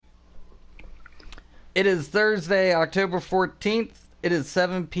It is Thursday, October 14th. It is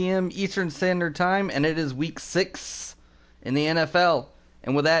 7 p.m. Eastern Standard Time, and it is week 6 in the NFL.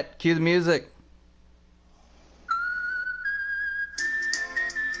 And with that, cue the music.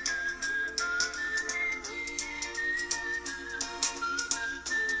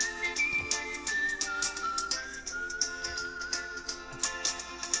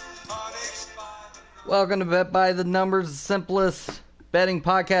 Welcome to Bet by the Numbers, the simplest betting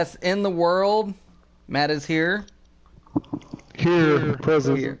podcast in the world. Matt is here. Here,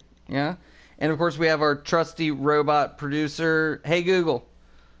 present. Here. Yeah. And of course, we have our trusty robot producer. Hey, Google.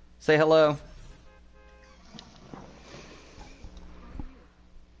 Say hello.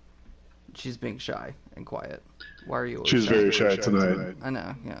 She's being shy and quiet. Why are you always She's very shy tonight. I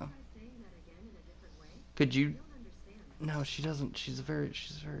know, yeah. Could you? No, she doesn't. She's very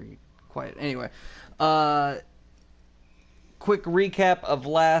quiet. Anyway, quick recap of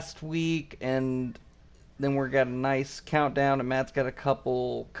last week, and then we've got a nice countdown, and Matt's got a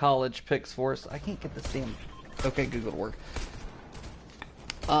couple college picks for us. I can't get this damn... Okay, Google to work.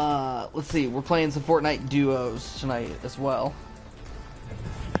 Let's see. We're playing some Fortnite duos tonight as well.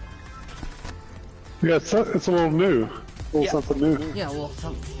 Yeah, it's a little new. A little something new. Yeah, a little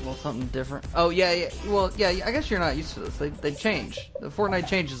something different. Oh, yeah. Well, yeah, I guess you're not used to this. They change. The Fortnite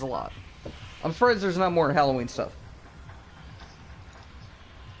changes a lot. I'm surprised there's not more Halloween stuff.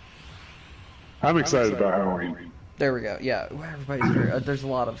 I'm excited about Halloween. There we go. Yeah, everybody's very... there's a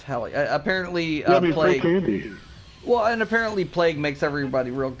lot of Halloween. Apparently, Free Plague... candy. Well, and apparently Plague makes everybody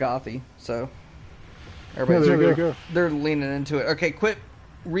real gothy, so... Everybody's they're leaning into it. Okay, quick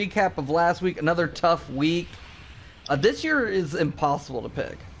recap of last week. Another tough week. This year is impossible to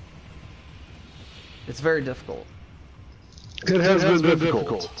pick. It's very difficult. It has been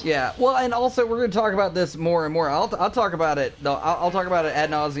difficult. Yeah. Well, and also we're going to talk about this more and more. I'll talk about it though. I'll talk about it ad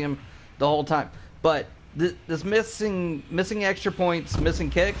nauseum the whole time. But this missing extra points, missing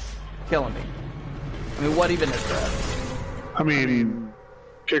kicks, killing me. I mean, what even is that? I mean,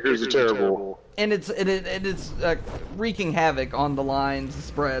 kickers are terrible. And it's wreaking havoc on the lines, the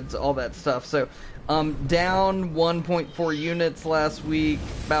spreads, all that stuff. So, down 1.4 units last week,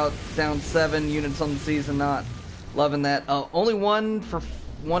 about down 7 units on the season. Not loving that. Only 1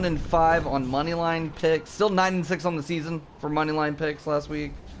 in 5 on moneyline picks. Still 9-6 on the season for moneyline picks last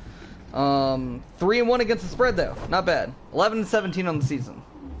week. 3-1 against the spread though, not bad. 11-17 on the season.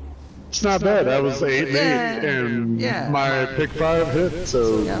 It's not bad. I was 8-8, and my pick 5 hit.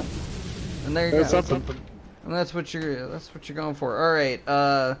 So yeah. And there you go. Something. And that's what you're going for. All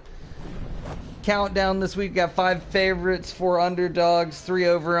right. Countdown this week. Got 5 favorites, 4 underdogs, 3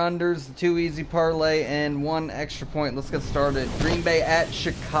 over-unders, 2 easy parlay, and 1 extra point. Let's get started. Green Bay at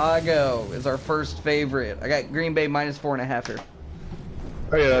Chicago is our first favorite. I got Green Bay minus 4.5 here.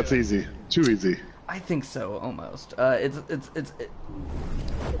 Oh yeah, that's easy. Too easy. I think so, almost. It's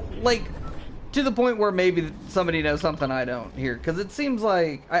like to the point where maybe somebody knows something I don't here, because it seems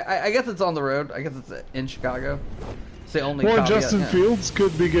like I guess it's on the road. I guess it's in Chicago. It's the only. Or Justin Fields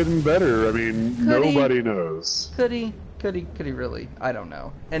could be getting better. I mean, nobody knows. Could he really? I don't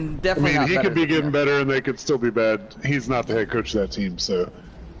know. And definitely, I mean, he could be getting better, and they could still be bad. He's not the head coach of that team, so.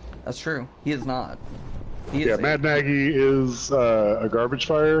 That's true. He is not. Matt Nagy is a garbage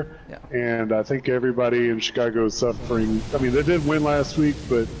fire, and I think everybody in Chicago is suffering. I mean, they did win last week,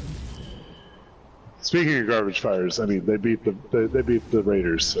 but speaking of garbage fires, I mean, they beat the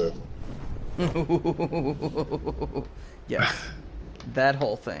Raiders. So yes, that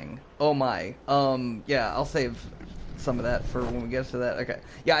whole thing. Oh my. Yeah, I'll save some of that for when we get to that. Okay.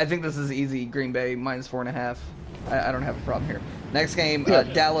 Yeah, I think this is easy. Green Bay minus 4.5. I don't have a problem here. Next game,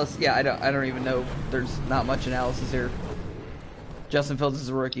 Dallas. Yeah, I don't even know. There's not much analysis here. Justin Fields is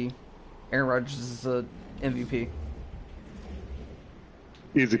a rookie. Aaron Rodgers is a MVP.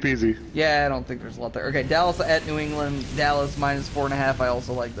 Easy peasy. Yeah, I don't think there's a lot there. Okay, Dallas at New England. Dallas minus 4.5. I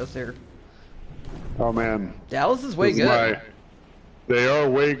also like this here. Oh man, Dallas is way good. They are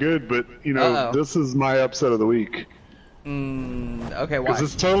way good, but this is my upset of the week. Okay, why? Because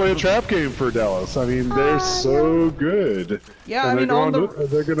it's totally a trap game for Dallas. I mean, they're so good. Yeah, and I mean,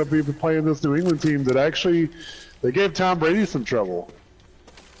 they're going to be playing this New England team that actually they gave Tom Brady some trouble.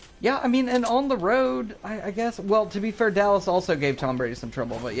 Yeah, I mean, and on the road, I guess. Well, to be fair, Dallas also gave Tom Brady some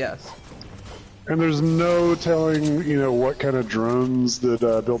trouble, but yes. And there's no telling, what kind of drones that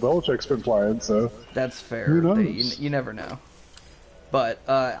Bill Belichick's been flying. So that's fair. Who knows? You never know. But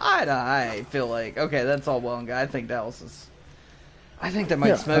I feel like, okay, that's all well and good. I think Dallas is... I think they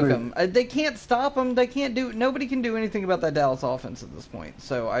might smoke them. They can't stop them. They can't do... Nobody can do anything about that Dallas offense at this point.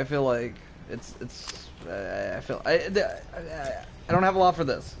 So I feel like I don't have a lot for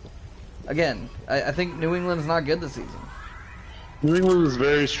this. Again, I think New England's not good this season. New England is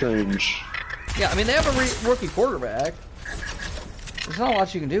very strange. Yeah, I mean, they have a rookie quarterback. There's not a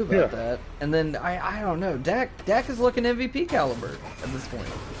lot you can do about that. And then, I don't know, Dak is looking MVP caliber at this point.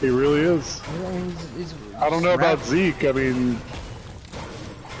 He really is. I don't know about Zeke. I mean...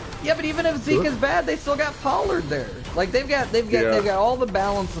 Yeah, but even if Zeke is bad, they still got Pollard there. Like, they've got all the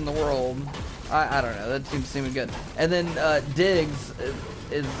balance in the world. I don't know, that seems good. And then Diggs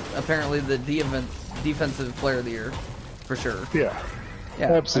is apparently the defensive player of the year, for sure. Yeah.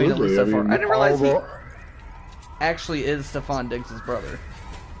 Yeah, absolutely. I didn't realize he actually is Stephon Diggs' brother.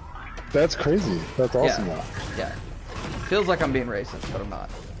 That's crazy. That's awesome. Yeah. Feels like I'm being racist, but I'm not.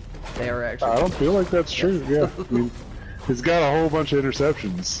 They are actually. I don't feel like that's true. Yeah. I mean, he's got a whole bunch of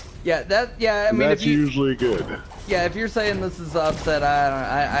interceptions. Yeah, I mean, that's usually good. Yeah, if you're saying this is upset,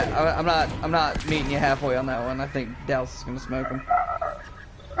 I'm not meeting you halfway on that one. I think Dallas is going to smoke him.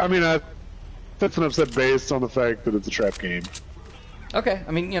 I mean, that's an upset based on the fact that it's a trap game. Okay,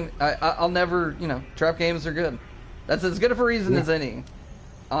 I mean, I'll never, trap games are good. That's as good of a reason as any.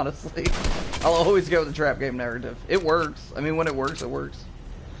 Honestly, I'll always go with the trap game narrative. It works. I mean, when it works, it works.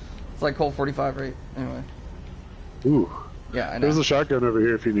 It's like Colt 45, right? Anyway. Ooh. Yeah, I know. There's a shotgun over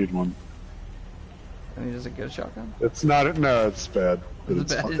here if you need one. I mean, is it a good shotgun? It's not. No, it's bad.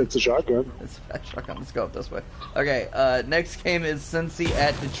 It's a shotgun. It's a bad shotgun. Let's go up this way. Okay. Next game is Cincy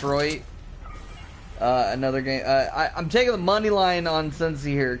at Detroit. Another game. I'm taking the money line on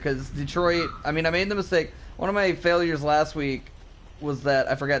Cincy here because Detroit. I mean, I made the mistake. One of my failures last week was that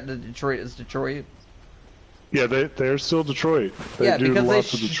I forgot that Detroit is Detroit. Yeah, they're still Detroit. Because they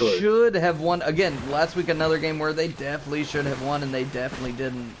should have won. Again, last week another game where they definitely should have won and they definitely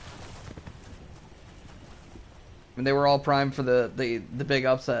didn't. And they were all primed for the big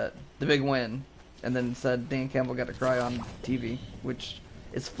upset, the big win, and then said Dan Campbell got to cry on TV, which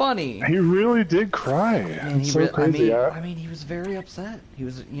is funny. He really did cry. It's so crazy. I mean, he was very upset. He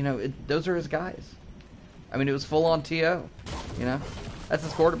was, those are his guys. I mean, it was full on TO. That's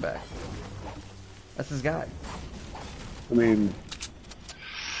his quarterback. That's his guy. I mean,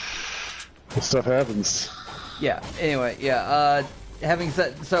 this stuff happens. Yeah. Anyway, yeah. Having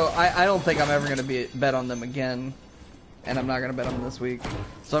said, so I don't think I'm ever going to bet on them again, and I'm not going to bet on them this week.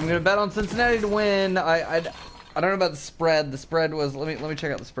 So I'm going to bet on Cincinnati to win. I don't know about the spread. The spread was let me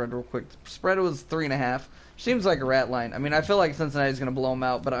check out the spread real quick. The spread was 3.5. Seems like a rat line. I mean, I feel like Cincinnati's going to blow them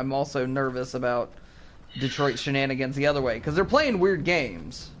out, but I'm also nervous about Detroit shenanigans the other way because they're playing weird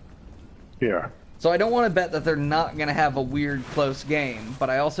games. Yeah. So I don't want to bet that they're not going to have a weird, close game, but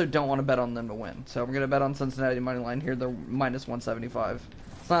I also don't want to bet on them to win. So I'm going to bet on Cincinnati money line here. They're minus 175.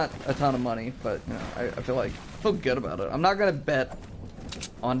 It's not a ton of money, but I feel good about it. I'm not going to bet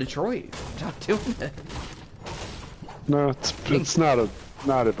on Detroit. I'm not doing it. No, it's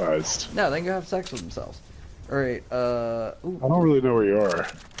not advised. No, they can go have sex with themselves. All right. I don't really know where you are.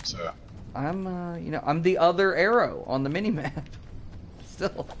 So I'm I'm the other arrow on the mini map.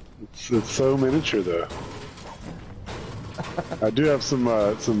 Still. It's so miniature though. I do have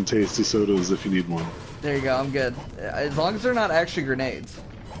some tasty sodas if you need one. There you go. I'm good. As long as they're not actually grenades.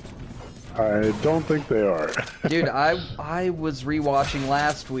 I don't think they are. Dude, I was rewatching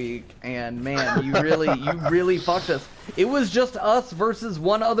last week, and man, you really fucked us. It was just us versus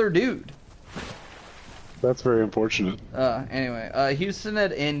one other dude. That's very unfortunate. Anyway, Houston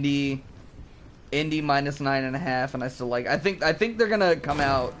at Indy. Indy minus 9.5, and I still I think they're gonna come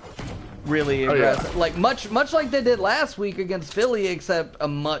out really aggressive, like much like they did last week against Philly, except a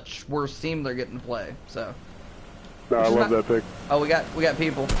much worse team they're getting to play. So. No, I love that pick. Oh, we got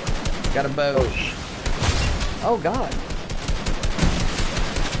people. Got a boat. Oh God.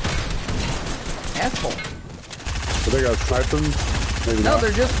 Asshole. I think I sniped them. Maybe no, not.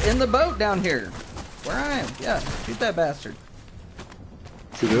 They're just in the boat down here. Where I am. Yeah, shoot that bastard.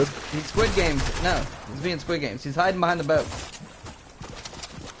 He did? He's Squid Games. No, he's being Squid Games. He's hiding behind the boat.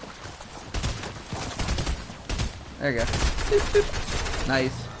 There you go.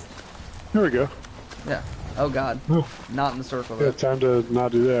 Nice. There we go. Yeah. Oh God. Not in the circle though. Yeah, time to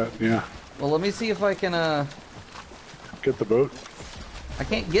not do that. Yeah. Well, let me see if I can get the boat. I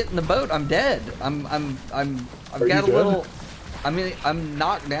can't get in the boat. I'm dead. I've got a little. I mean, I'm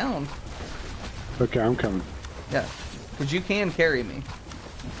knocked down. Okay, I'm coming. Yeah, because you can carry me.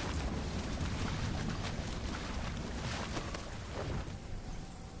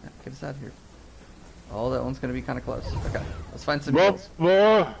 Yeah, get us out of here. Oh, that one's gonna be kind of close. Okay, let's find some deals.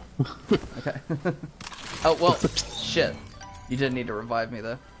 Okay. Oh well, shit. You didn't need to revive me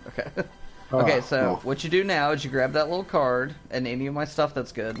though. Okay. Okay, so what you do now is you grab that little card and any of my stuff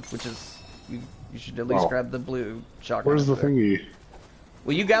that's good, which is you should at least grab the blue shotgun. Where's the thingy?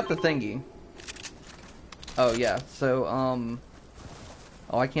 Well, you got the thingy. Oh yeah. So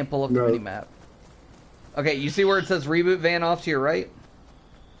oh, I can't pull up the mini map. Okay, you see where it says reboot van off to your right?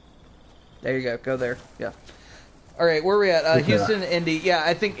 There you go. Go there. Yeah. All right, where are we at? Houston, Indy. Yeah,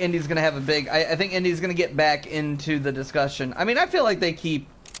 I think Indy's going to have a big... I think Indy's going to get back into the discussion. I mean, I feel like they keep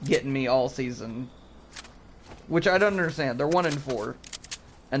getting me all season, which I don't understand. They're 1-4,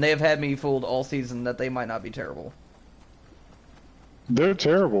 and they have had me fooled all season that they might not be terrible. They're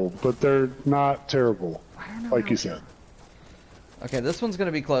terrible, but they're not terrible, like you said. Okay, this one's going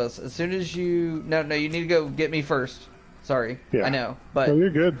to be close. As soon as you... No, you need to go get me first. Sorry. Yeah. I know, but you're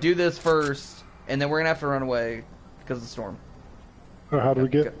good. Do this first, and then we're going to have to run away. Because of the storm. Oh, how do we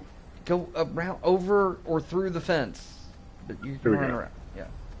get? Go around, over, or through the fence. But you can run around. Yeah.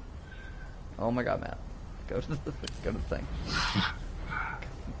 Oh my God, Matt. Go to the thing. Go to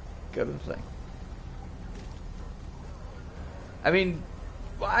the thing. I mean,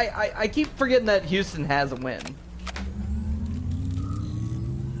 I keep forgetting that Houston has a win.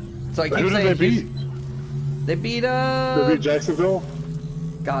 So I keep saying they beat? They beat They beat Jacksonville.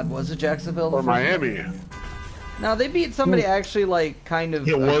 God, was it Jacksonville or Miami? No, they beat somebody actually, like, kind of...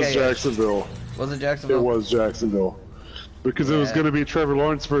 It was Jacksonville. Was it Jacksonville? It was Jacksonville. Because it was going to be Trevor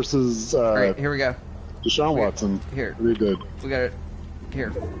Lawrence versus... Alright, here we go. Deshaun Watson. Here. And they did. We got it.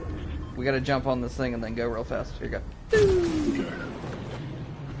 Here. We got to jump on this thing and then go real fast. Here you go. Okay.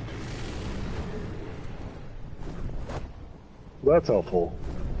 Well, that's helpful.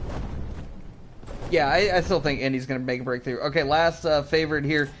 Yeah, I still think Indy's going to make a breakthrough. Okay, last favorite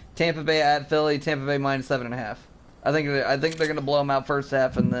here. Tampa Bay at Philly. Tampa Bay minus 7.5. I think they're going to blow them out first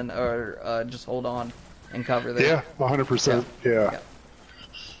half and then just hold on and cover there. Yeah, 100%. Yeah.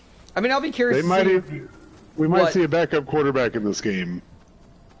 I mean, I'll be curious. We might see a backup quarterback in this game.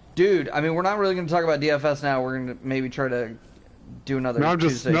 Dude, I mean, we're not really going to talk about DFS now. We're going to maybe try to do another.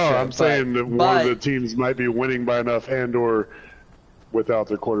 I'm saying that one of the teams might be winning by enough and/or without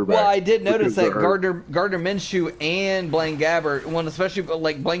their quarterback. Well, I did notice that Gardner Minshew and Blaine Gabbert, especially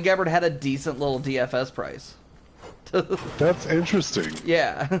like Blaine Gabbert had a decent little DFS price. That's interesting.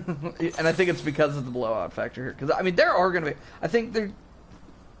 Yeah, and I think it's because of the blowout factor here. Because I mean, there are going to be. I think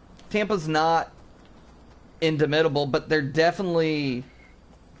Tampa's not indomitable, but they're definitely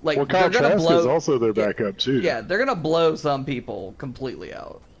like. Well, Kyle Trask is also their backup too. Yeah, they're going to blow some people completely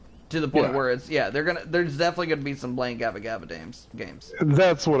out to the point where it's There's definitely going to be some Blaine Gabba games.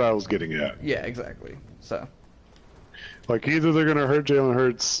 That's what I was getting at. Yeah, exactly. So, like either they're going to hurt Jalen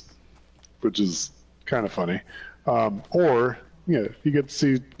Hurts, which is kind of funny. Or, you get to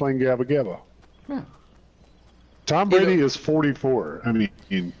see playing Gabba Gabba. Yeah. Tom Brady is 44. I mean,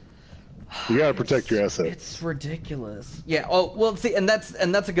 you got to protect your assets. It's ridiculous. Yeah. Oh, well, see, and that's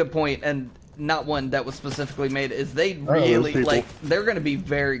a good point, and not one that was specifically made. Is they really they're going to be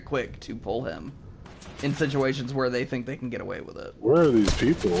very quick to pull him in situations where they think they can get away with it. Where are these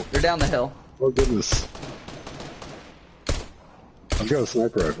people? They're down the hill. Oh goodness. I've got a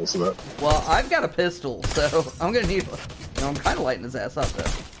sniper rifle, so that... Well, I've got a pistol, so I'm gonna need... I'm kind of lighting his ass up,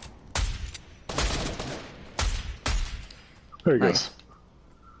 though. There he goes.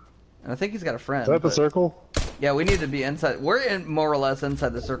 And I think he's got a friend. Is that the circle? Yeah, we need to be inside. We're more or less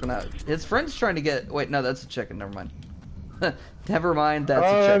inside the circle now. His friend's trying to get... Wait, no, that's a chicken. Never mind. Never mind, that's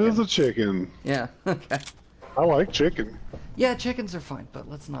a chicken. That is a chicken. Yeah, okay. I like chicken. Yeah, chickens are fine, but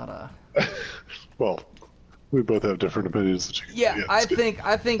let's not... Well... We both have different opinions. Yeah, I think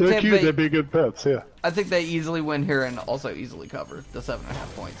they're cute. They'd be good pets. Yeah. I think they easily win here and also easily cover the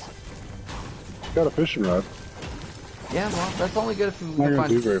 7.5 points. Got a fishing rod. Yeah, well, that's only good if you can find. Not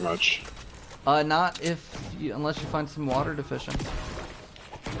gonna do very much. Not unless you find some water to fish in.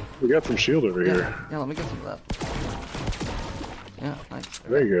 We got some shield over here. Yeah, let me get some of that. Yeah, nice.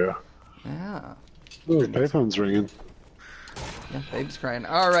 There you go. Yeah. Oh, the payphone's ringing. Yeah, baby's crying.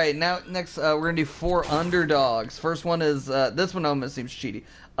 All right, now next we're gonna do 4 underdogs. First one is this one almost seems cheaty.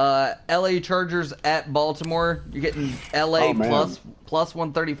 LA Chargers at Baltimore. You're getting LA plus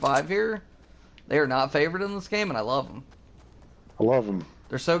 135 here. They are not favored in this game, and I love them. I love them.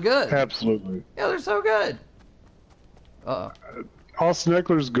 They're so good. Absolutely. Yeah, they're so good. Austin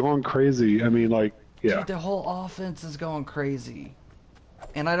Eckler's going crazy. I mean, like, yeah. Dude, the whole offense is going crazy,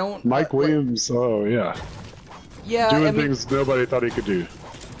 and I don't. Mike Williams. Oh yeah. Yeah, doing things nobody thought he could do.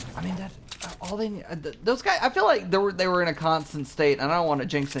 I mean, those guys. I feel like they were in a constant state, and I don't want to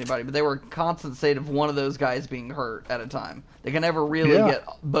jinx anybody, but they were in a constant state of one of those guys being hurt at a time. They can never really get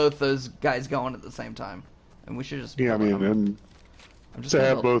both those guys going at the same time, and we should just. Yeah, I mean, and to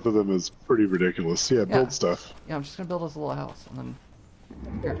have both of them is pretty ridiculous. Yeah, build stuff. Yeah, I'm just gonna build us a little house, and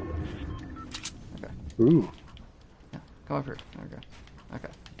then here. Okay. Ooh. Yeah, come up here. There we go. Okay.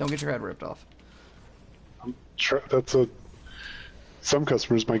 Don't get your head ripped off. Some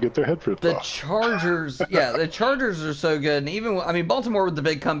customers might get their head ripped off. The Chargers, the Chargers are so good. And even, Baltimore with the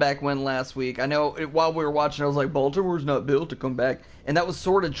big comeback win last week. I know while we were watching, I was like, Baltimore's not built to come back. And that was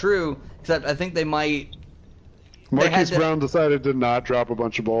sort of true, except I think they might. Marquise Brown decided to not drop a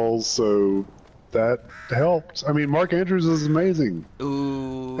bunch of balls, so that helped. I mean, Mark Andrews is amazing.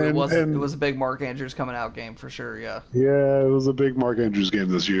 Ooh, it was a big Mark Andrews coming out game for sure, yeah. Yeah, it was a big Mark Andrews game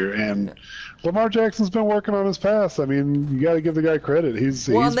this year. And Lamar Jackson's been working on his pass. I mean, you got to give the guy credit. And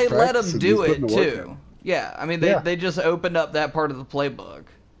they let him do it, too. Yeah, I mean, they just opened up that part of the playbook.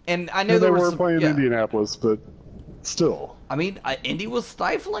 And I know they were playing Indianapolis, but still. I mean, Indy was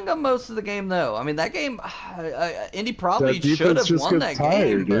stifling them most of the game, though. I mean, that game, Indy probably should have won that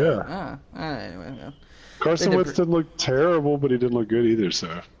game. But, anyway, yeah. Carson Wentz didn't look terrible, but he didn't look good either, so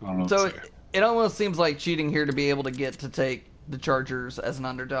I don't know So it almost seems like cheating here to be able to get to take the Chargers as an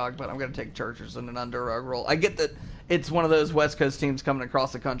underdog, but I'm going to take Chargers in an underdog role. I get that it's one of those West Coast teams coming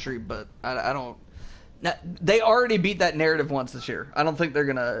across the country, but I don't... Now, they already beat that narrative once this year. I don't think they're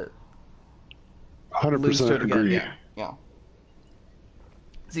going to 100% agree. Yeah.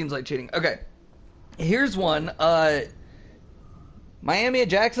 Seems like cheating. Okay. Here's one. Miami at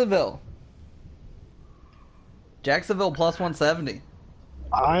Jacksonville. Jacksonville plus 170.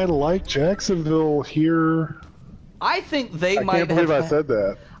 I like Jacksonville here. I think they might have... I can't believe I said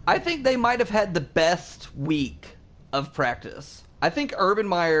that. I think they might have had the best week of practice. I think Urban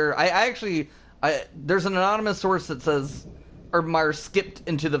Meyer... there's an anonymous source that says Urban Meyer skipped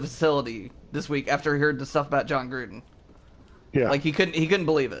into the facility this week after he heard the stuff about John Gruden. Yeah. Like he couldn't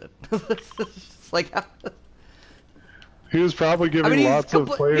believe it. Like he was probably giving lots of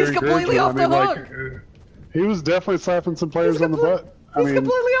players. He's completely off the hook. He was definitely slapping some players on the butt. He's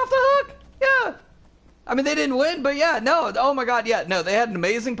completely off the hook. Yeah. I mean, they didn't win, but yeah, no. Oh my God, yeah, no. They had an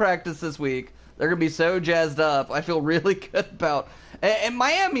amazing practice this week. They're gonna be so jazzed up. I feel really good about. And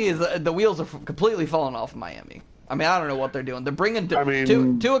Miami is the wheels are completely falling off of Miami. I mean, I don't know what they're doing. They're bringing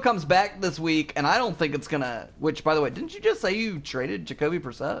Tua comes back this week, and I don't think it's gonna. Which, by the way, didn't you just say you traded Jacoby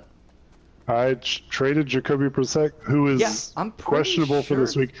Brissett? I traded Jacoby Brissett, who is questionable for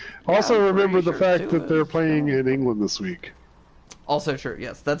this week. Also, remember the fact that they're playing in England this week. Also true.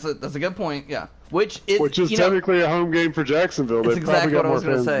 Yes, that's a good point. Yeah, which is technically a home game for Jacksonville. They probably got more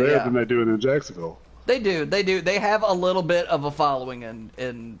fans there than they do in Jacksonville. They do. They have a little bit of a following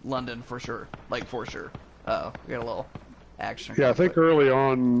in London for sure. Like for sure. Oh, we got a little action. Yeah, I think early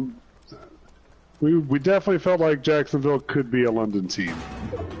on, we definitely felt like Jacksonville could be a London team.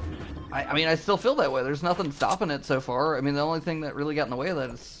 I mean, I still feel that way. There's nothing stopping it so far. I mean, the only thing that really got in the way of that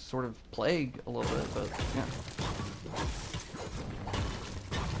is sort of plague a little bit, but yeah.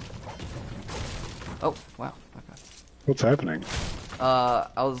 Oh, wow. Okay. What's happening? I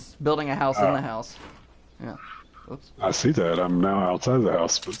was building a house in the house. Yeah. Oops. I see that. I'm now outside the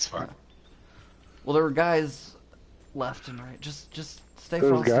house, but it's fine. Well, there were guys left and right. Just stay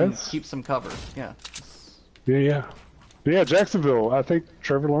frosty and keep some cover. Yeah. Yeah, Jacksonville. I think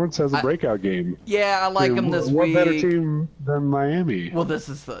Trevor Lawrence has a breakout game. Yeah, I like him this week. One better team than Miami. Well, there's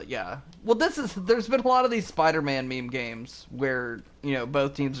been a lot of these Spider-Man meme games where,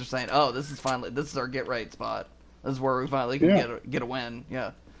 both teams are saying, oh, this is our get right spot. This is where we finally can get a win. Yeah.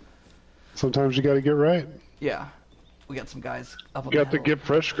 Sometimes you got to get right. Yeah. We got some guys up on the hill. You got the Get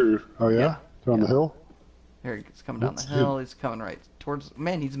Fresh crew. Oh, yeah? On the hill? Here, he's coming down the hill. He's coming right towards...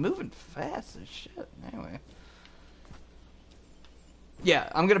 Man, he's moving fast as shit. Anyway. Yeah,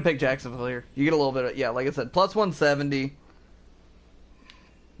 I'm going to pick Jacksonville here. You get a little bit of... Yeah, like I said, plus 170.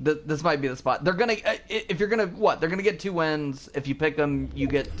 This might be the spot. They're going to... If you're going to... What? They're going to get 2 wins. If you pick them, you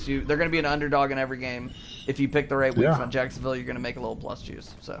get 2... They're going to be an underdog in every game. If you pick the right weeks on Jacksonville, you're going to make a little plus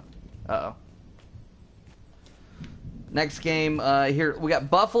juice. So, uh-oh. Next game, here, we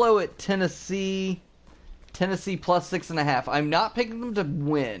got Buffalo at Tennessee. Tennessee plus 6.5. I'm not picking them to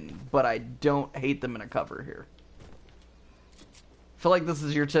win, but I don't hate them in a cover here. I feel like this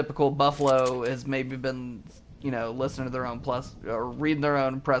is your typical Buffalo has maybe been, listening to their own or reading their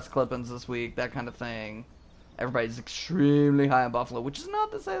own press clippings this week, that kind of thing. Everybody's extremely high on Buffalo, which is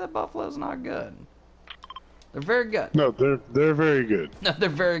not to say that Buffalo's not good. They're very good. No, they're very good. No, they're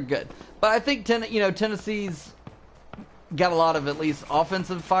very good. But I think Tennessee's got a lot of at least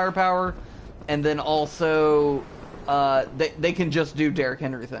offensive firepower, and then also they can just do Derrick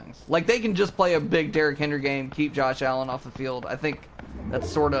Henry things. Like they can just play a big Derrick Henry game, keep Josh Allen off the field. I think that's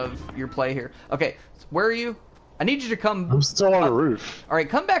sort of your play here. Okay, so where are you? I need you to come. I'm still on the roof. All right,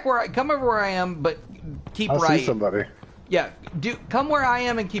 come over where I am, but keep right. I see somebody. Yeah, come where I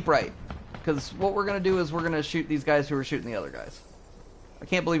am and keep right, because what we're gonna do is we're gonna shoot these guys who are shooting the other guys. I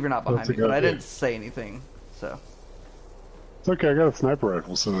can't believe you're not behind me, but I didn't say anything, so. It's okay, I got a sniper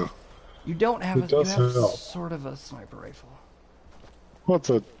rifle, so... You don't have you have sort of a sniper rifle. Well, it's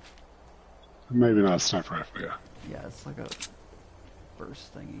a... Maybe not a sniper rifle, yeah. Yeah, it's like a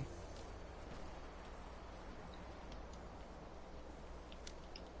burst thingy.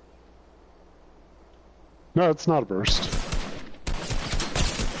 No, it's not a burst.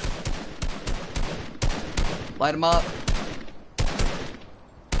 Light him up.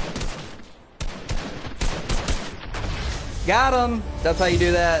 Got him! That's how you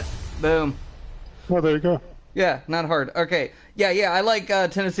do that. Boom. Oh, there you go. Yeah, not hard. Okay. Yeah, I like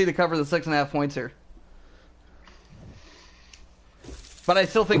Tennessee to cover the 6.5 points here. But I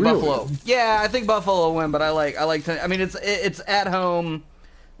still think Buffalo. Yeah, I think Buffalo will win, but I like Tennessee. I mean, it's at home.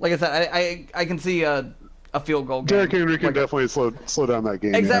 Like I said, I can see a field goal game. Derrick Henry can definitely slow down that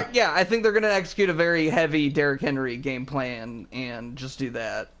game. Exactly. Yeah, I think they're going to execute a very heavy Derrick Henry game plan and just do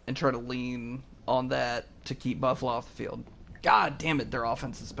that and try to lean on that to keep Buffalo off the field. God damn it, their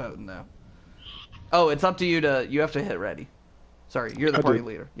offense is potent though. Oh, it's up to you to. You have to hit ready. Sorry, you're the party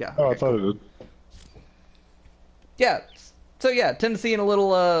leader. Yeah. Oh, okay, I thought it did. Yeah. So yeah, Tennessee in a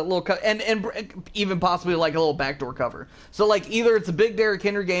little cut, and even possibly like a little backdoor cover. So like either it's a big Derrick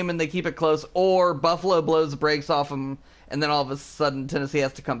Henry game and they keep it close, or Buffalo blows the brakes off them, and then all of a sudden Tennessee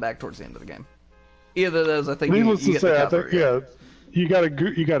has to come back towards the end of the game. Either of those, I think. Needless you to say, I think you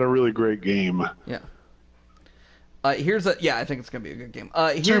got a really great game. Yeah. I think it's gonna be a good game.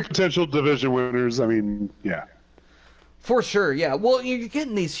 Two potential division winners. I mean, yeah. For sure, yeah. Well, you're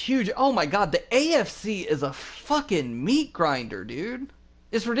getting these huge... Oh, my God. The AFC is a fucking meat grinder, dude.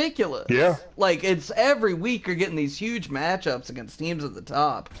 It's ridiculous. Yeah. Like, it's every week you're getting these huge matchups against teams at the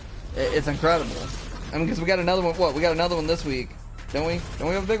top. It's incredible. I mean, because we got another one... What? We got another one this week. Don't we? Don't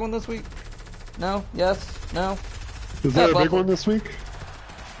we have a big one this week? No? Yes? No? Is there a big one this week?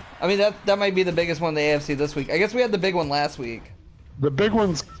 I mean, that might be the biggest one in the AFC this week. I guess we had the big one last week. The big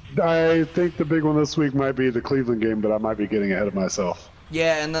one's... I think the big one this week might be the Cleveland game, but I might be getting ahead of myself.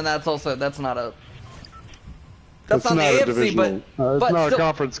 Yeah, and then that's not a... That's not the AFC, divisional. It's not still, a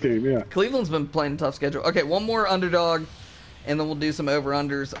conference game, yeah. Cleveland's been playing a tough schedule. Okay, one more underdog, and then we'll do some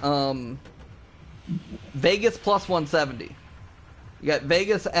over-unders. Vegas plus 170. You got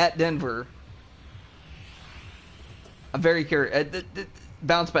Vegas at Denver. I'm very curious.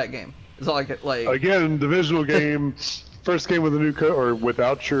 Bounce back game is all I could like. Again, divisional game. First game with a new coach or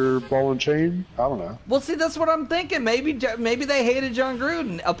without your ball and chain? I don't know. Well, see, that's what I'm thinking. Maybe they hated John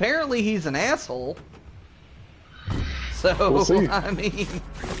Gruden. Apparently, he's an asshole. So, we'll see. I mean,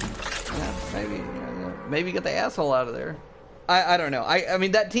 yeah, maybe get the asshole out of there. I don't know. I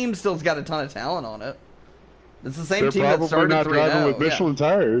mean, that team still's got a ton of talent on it. It's the same team that started 3-0. They're probably not driving with Michelin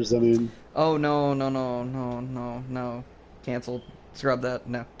tires. I mean. Oh no! Canceled. Scrub that.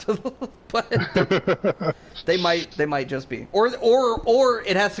 No. But they might just be. Or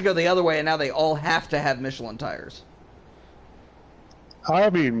it has to go the other way and now they all have to have Michelin tires. I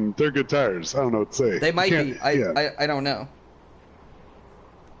mean, they're good tires. I don't know what to say. They might be. I don't know.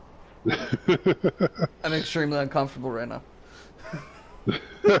 I'm extremely uncomfortable right now.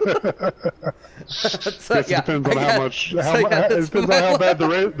 So, it depends on how bad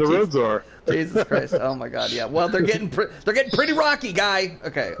the roads are. Jesus Christ! Oh my God! Yeah. Well, they're getting pretty rocky, guy.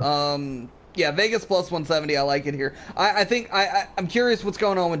 Okay. Yeah. Vegas plus 170. I like it here. I think I'm curious what's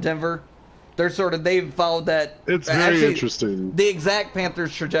going on with Denver. They've followed that. It's very interesting. The exact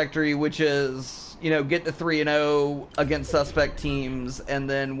Panthers trajectory, which is get to 3-0 against suspect teams, and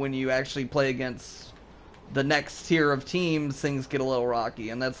then when you actually play against the next tier of teams, things get a little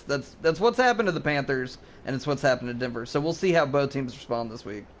rocky, and that's what's happened to the Panthers, and it's what's happened to Denver. So we'll see how both teams respond this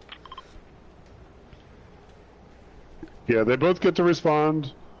week. Yeah, they both get to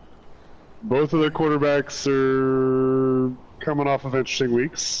respond. Both of their quarterbacks are coming off of interesting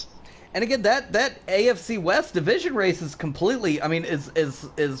weeks. And again, that AFC West division race is completely, I mean,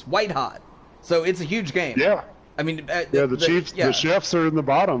 is white hot. So it's a huge game. Yeah. I mean, the Chiefs, the Chiefs are in the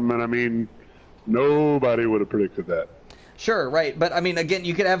bottom, and I mean, nobody would have predicted that. Sure, right. But I mean, again,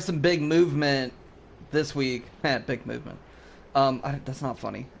 you could have some big movement this week. Big movement. That's not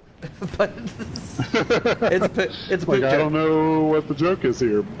funny. But it's a like, I don't know what the joke is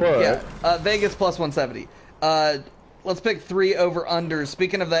here, but yeah. Vegas plus 170. Let's pick 3 over-unders.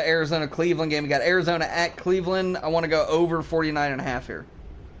 Speaking of the Arizona-Cleveland game, we got Arizona at Cleveland. I want to go over 49.5 here.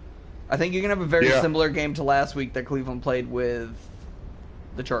 I think you can have a very similar game to last week that Cleveland played with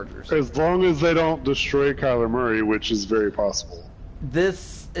the Chargers. As long as they don't destroy Kyler Murray, which is very possible.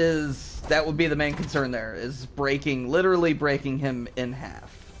 That would be the main concern there, is literally breaking him in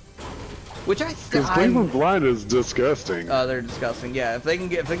half. Which I still. Because Cleveland's line is disgusting. Oh, they're disgusting. Yeah, if they can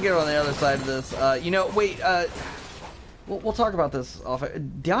get on the other side of this, wait. We'll talk about this off.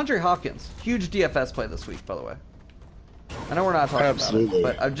 DeAndre Hopkins, huge DFS play this week, by the way. I know we're not talking about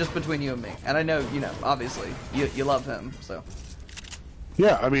it, but just between you and me, and I know obviously you love him, so.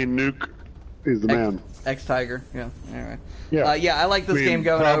 Yeah, I mean Nuke, he's the man. Ex-Tiger, yeah. Anyway. Yeah. I like this game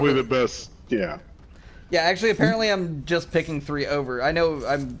going probably over. the best. Yeah. Yeah, actually, apparently I'm just picking 3 over. I know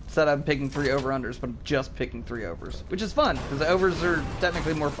I'm picking 3 over-unders, but I'm just picking 3 overs, which is fun, because the overs are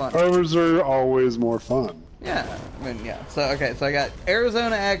technically more fun. Overs are always more fun. Yeah, I mean, yeah. So, okay, so I got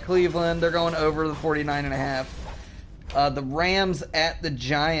Arizona at Cleveland. They're going over the 49.5. The Rams at the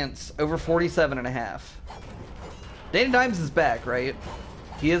Giants, over 47.5. Danny Dimes is back, right?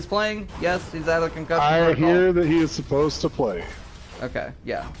 He is playing? Yes, he's out of concussion protocol. I hear that he is supposed to play. Okay,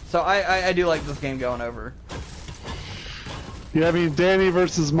 yeah. So I do like this game going over. Yeah, I mean, Danny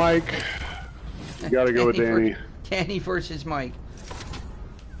versus Mike. You gotta go with Danny. Danny versus Mike.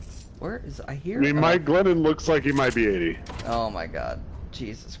 Where is I hear? I mean, Mike Glennon looks like he might be 80. Oh my God,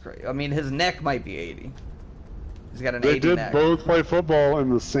 Jesus Christ! I mean, his neck might be 80. He's got an 80 They neck. did both play football in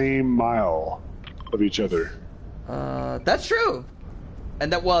the same mile of each other. That's true.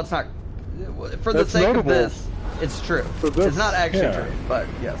 And that, well, it's not. For the That's sake notable. of this, it's true. This, it's not actually yeah. true, but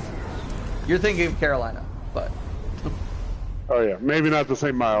yes. You're thinking of Carolina, but. Oh yeah, maybe not the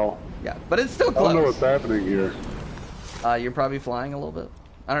same mile. Yeah, but it's still I close. don't know what's happening here. You're probably flying a little bit.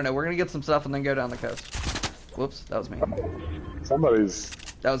 I don't know. We're gonna get some stuff and then go down the coast. Whoops, that was me. Somebody's.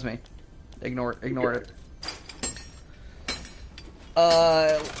 That was me. Ignore Okay. it.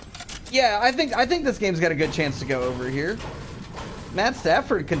 Yeah, I think this game's got a good chance to go over here. Matt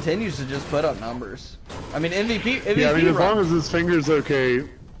Stafford continues to just put up numbers. I mean, MVP Yeah, I mean, as run. long as his finger's okay.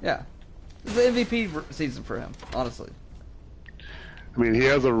 Yeah, it's the MVP season for him, honestly. I mean, he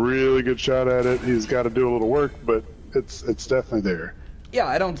has a really good shot at it. He's got to do a little work, but it's definitely there. Yeah,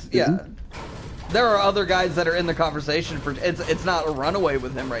 I don't. Yeah, there are other guys that are in the conversation for. It's not a runaway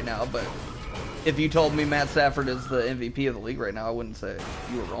with him right now, but if you told me Matt Stafford is the MVP of the league right now, I wouldn't say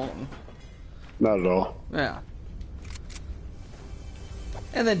you were wrong. Not at all. Yeah.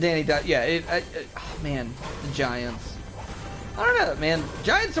 And then Danny Dimes. Yeah, oh man, the Giants. I don't know, man.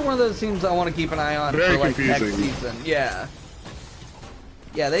 Giants are one of those teams I want to keep an eye on Very for like confusing. next season. Yeah.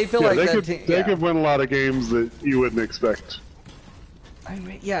 Yeah, they feel Yeah, like they that could team. they could win a lot of games that you wouldn't expect. I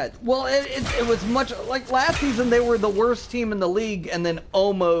mean, yeah. Well, it was much like last season. They were the worst team in the league, and then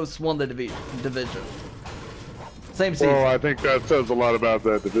almost won the division. Same season. Well, I think that says a lot about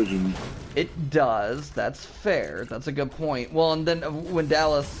that division. It does. That's fair. That's a good point. Well, and then when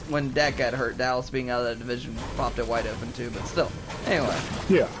Dak got hurt, Dallas being out of that division popped it wide open too. But still, anyway.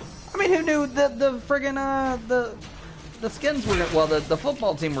 Yeah. I mean, who knew the friggin' the Skins were gonna, well, the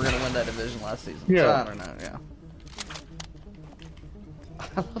football team were gonna win that division last season. Yeah. So, I don't know. Yeah.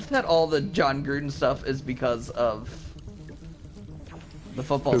 I love that all the John Gruden stuff is because of the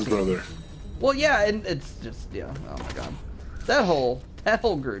football His team. brother. Well, yeah, and it's just oh my God, that whole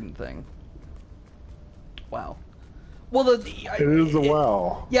Gruden thing. Wow. Well, It is a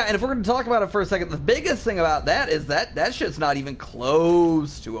wow. Yeah, and if we're going to talk about it for a second, the biggest thing about that is that shit's not even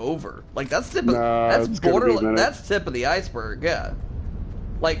close to over. Like that's tip of, that's borderline. That's tip of the iceberg. Yeah.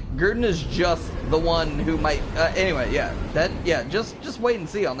 Like Gruden is just the one who might. Anyway, yeah. Just wait and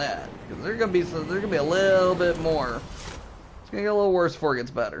see on that because there's gonna be a little bit more. It's gonna get a little worse before it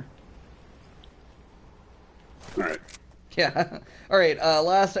gets better. All right. Yeah. All right.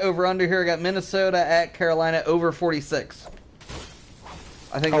 Last over under here. I got Minnesota at Carolina over 46.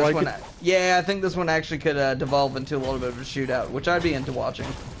 I think this one. Yeah, I think this one actually could devolve into a little bit of a shootout, which I'd be into watching.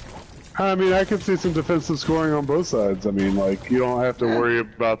 I mean, I could see some defensive scoring on both sides. I mean, like you don't have to worry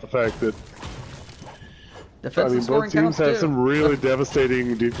about the fact that. Defensive scoring both teams have too. some really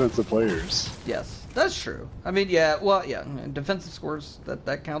devastating defensive players. Yes, that's true. I mean, yeah. Well, yeah. Defensive scores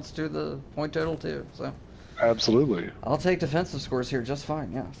that counts to the point total too. So. Absolutely. I'll take defensive scores here just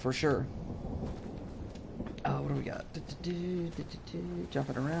fine. Yeah, for sure. Oh, what do we got?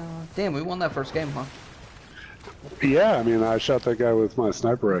 Jumping around. Damn, we won that first game, huh? Yeah, I mean, I shot that guy with my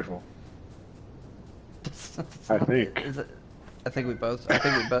sniper rifle. I think. Is it? I think we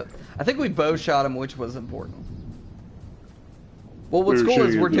both shot him, which was important. Well, what's cool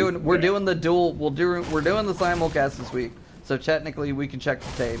is we're doing the dual. We're doing the simulcast this week, so technically we can check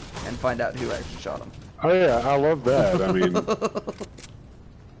the tape and find out who actually shot him. Oh yeah, I love that. I mean,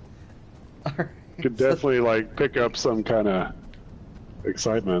 Alright, could definitely like pick up some kind of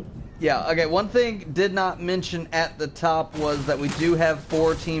excitement. Yeah, okay, one thing did not mention at the top was that we do have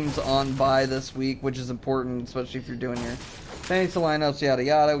 4 teams on bye this week, which is important, especially if you're doing your fantasy lineups, yada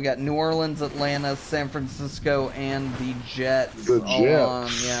yada. We got New Orleans, Atlanta, San Francisco, and the Jets. The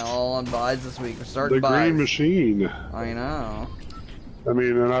Jets. All on buys this week. We're starting the buys. Green Machine. I know. I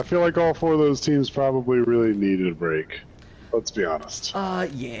mean, and I feel like all four of those teams probably really needed a break. Let's be honest.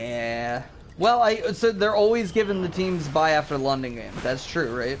 Yeah. Well, so they're always giving the teams bye after the London game. That's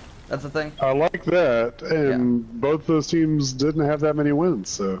true, right? That's the thing. I like that, and both those teams didn't have that many wins,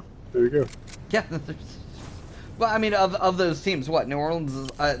 so there you go. Yeah. Well, I mean, of those teams, what? New Orleans is...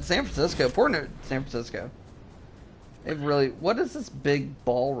 San Francisco. Poor San Francisco. They've really... What is this big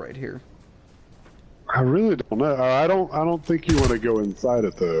ball right here? I really don't know. I don't think you want to go inside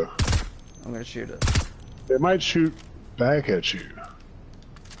it, though. I'm going to shoot it. It might shoot back at you.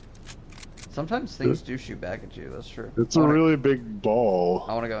 Sometimes things do shoot back at you, that's true. It's a really big ball.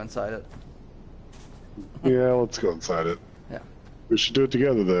 I want to go inside it. Yeah, let's go inside it. Yeah. We should do it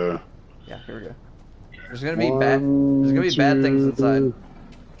together, though. Yeah, here we go. There's gonna be bad things inside.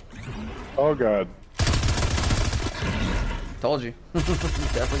 Oh god. Told you.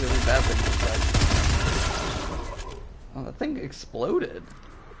 Definitely gonna be bad things inside. Oh, that thing exploded.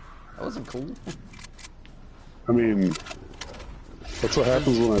 That wasn't cool. I mean, that's what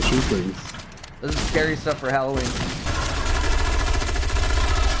happens when I shoot things. This is scary stuff for Halloween.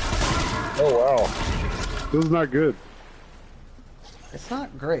 Oh wow. This is not good. It's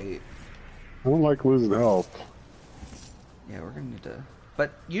not great. I don't like losing health. Yeah, we're gonna need to...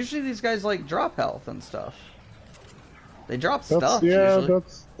 But usually these guys, like, drop health and stuff. They drop stuff, usually.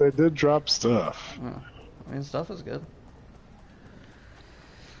 They did drop stuff. Oh, I mean, stuff is good.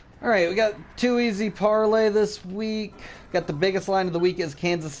 Alright, we got 2 easy parlay this week. Got the biggest line of the week is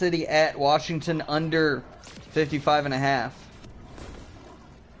Kansas City at Washington under 55.5. I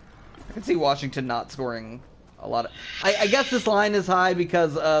can see Washington not scoring a lot of... I guess this line is high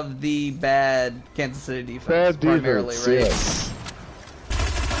because of the bad Kansas City defense. Bad primarily, defense, right? yes.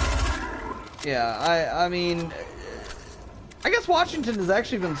 Yeah, I mean... I guess Washington has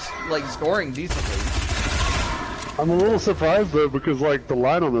actually been, like, scoring decently. I'm a little surprised, though, because, like, the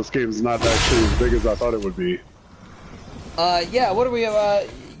line on this game is not actually as big as I thought it would be. Yeah, what do we have?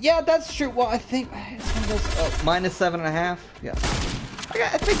 Yeah, that's true. Well, I think it's one of those, minus 7.5. Yeah.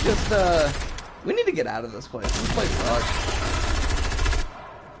 I think just, we need to get out of this place. This place sucks. I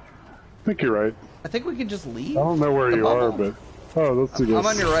think you're right. I think we can just leave. I don't know where you are, but... Oh, let's do this. I'm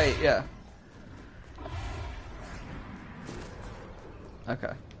on your right, yeah.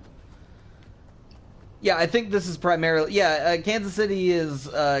 Okay. Yeah, I think this is primarily... Yeah, Kansas City is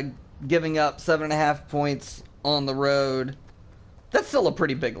giving up 7.5 points on the road. That's still a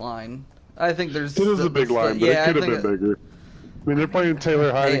pretty big line. I think there's... It is a big line, but it could have been bigger. I mean, they're playing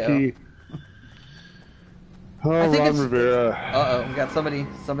Taylor Heineke. Oh, Ron Rivera. Uh-oh, we got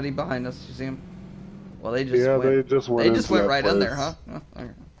somebody behind us. You see him? Well, they just they just went right in there, huh? Oh,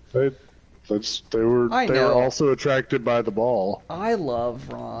 okay. They were also attracted by the ball. I love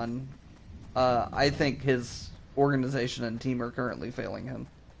Ron. I think his organization and team are currently failing him.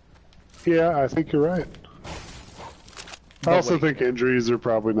 Yeah, I think you're right. I also think injuries are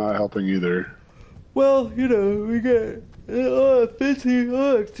probably not helping either. Well, you know, we got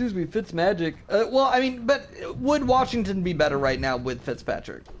Fitzmagic. Well, I mean, but would Washington be better right now with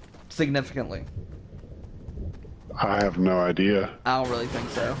Fitzpatrick? Significantly. I have no idea. I don't really think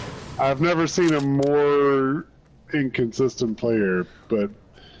so. I've never seen a more inconsistent player, but...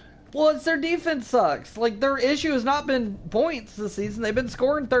 Well, it's their defense sucks. Like, their issue has not been points this season. They've been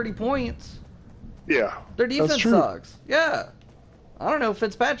scoring 30 points. Yeah, their defense sucks. Yeah. I don't know if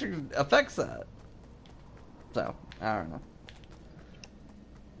Fitzpatrick affects that. So, I don't know.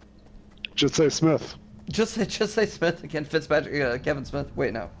 Just say Smith. Just say Smith again. Fitzpatrick, Kevin Smith.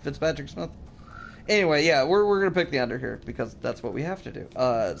 Wait, no. Fitzpatrick Smith. Anyway, yeah, we're going to pick the under here because that's what we have to do.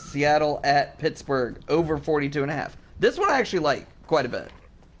 Seattle at Pittsburgh, over 42.5. This one I actually like quite a bit.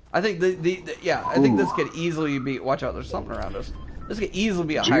 I think I think this could easily be... Watch out, there's something around us. This could easily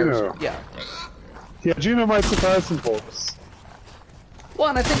be a higher... Yeah. Yeah, Gino might surprise some folks. Well,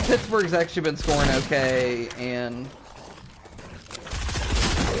 and I think Pittsburgh's actually been scoring okay, and...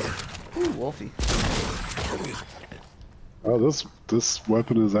 Ooh, Wolfie. Oh, this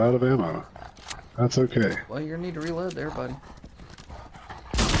weapon is out of ammo. That's okay. Well, you're gonna need to reload there, buddy.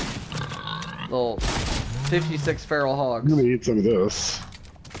 Little 56 feral hogs. I'm gonna eat some of this.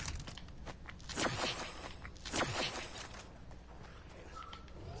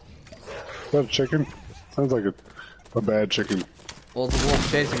 Is that a chicken? Sounds like a bad chicken. Well, it's a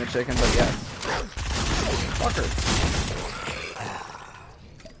wolf chasing a chicken, but yes. Fucker.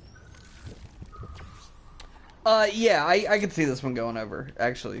 Yeah, I could see this one going over,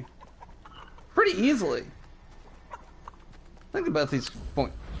 actually. Pretty easily. I think both these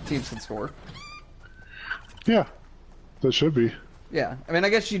teams can score. Yeah, that should be. Yeah, I mean, I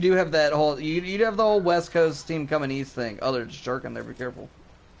guess you do have that whole you have the whole West Coast team coming east thing. Oh, there's a shark in there. Be careful.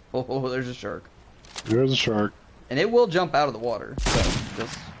 Oh, there's a shark. There's a shark. And it will jump out of the water. So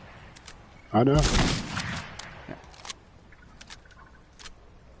just. I know. Yeah.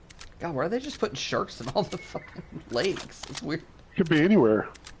 God, why are they just putting sharks in all the fucking lakes? It's weird. Could be anywhere.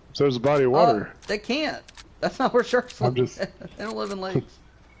 So there's a body of water. They can't. That's not where sharks live. Just... They don't live in lakes.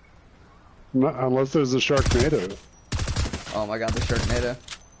 Not, unless there's a Sharknado. Oh my god, the Sharknado.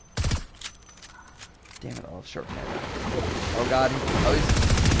 Damn it, I love Sharknado. Oh god. Oh,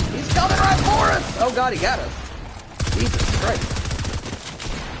 he's coming right for us! Oh god, he got us. Jesus Christ.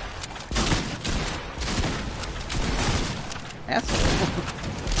 Asshole.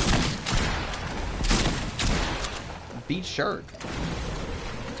 Beach shark.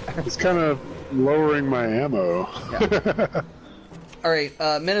 It's kind of lowering my ammo. Yeah. Alright,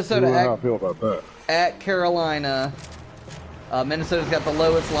 Minnesota. I don't know how I feel about that. At Carolina. Minnesota's got the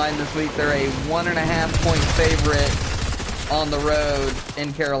lowest line this week. They're a 1.5 point favorite on the road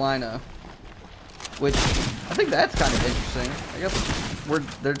in Carolina, which I think that's kind of interesting. I guess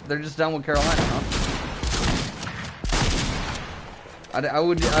they're just done with Carolina, huh?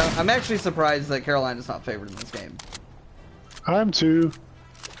 I'm actually surprised that Carolina's not favored in this game. I'm too.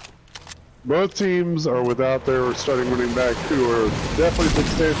 Both teams are without their starting running back, who are definitely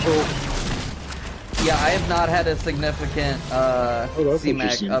substantial. Yeah, I have not had a significant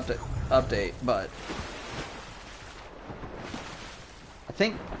CMAC update, but I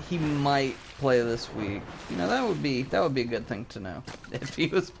think he might play this week. You know, that would be a good thing to know if he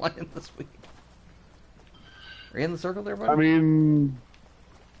was playing this week. Are you in the circle there, buddy? I mean,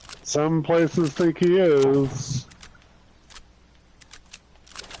 some places think he is.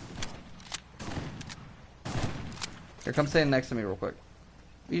 Here, come stand next to me real quick.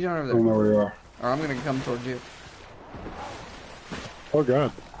 What are you doing over I there? don't know where you are. Or I'm gonna come towards you. Oh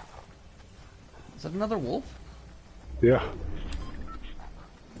god. Is that another wolf? Yeah.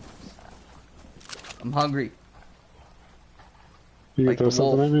 I'm hungry. You Like can throw the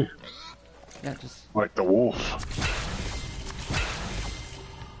something wolf. at me? Yeah, just Like the wolf.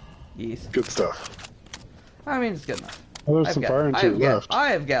 yes. Good stuff. I mean, it's good enough. Oh, there's some fire and two left.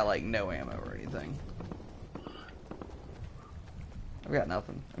 I have got like no ammo or anything. I've got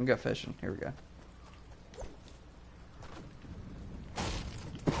nothing. I'm gonna go fishing. Here we go.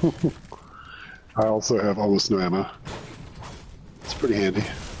 I also have almost no ammo. It's pretty handy.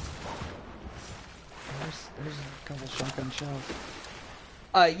 There's a couple shotgun shells.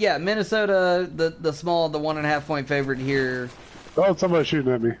 Yeah, Minnesota, the small, the 1.5 point favorite here. Oh, somebody's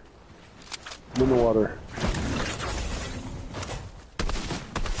shooting at me. I'm in the water.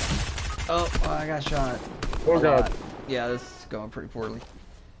 Oh, I got shot. Oh god. Yeah, this is going pretty poorly.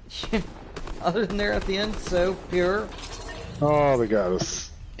 Other than there at the end, so pure. Oh, they got us.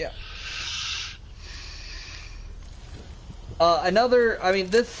 Yeah.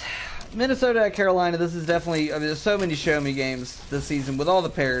 This Minnesota at Carolina, this is definitely, there's so many show me games this season with all the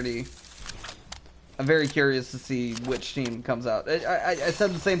parity. I'm very curious to see which team comes out. I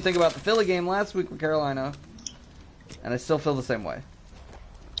said the same thing about the Philly game last week with Carolina, and I still feel the same way.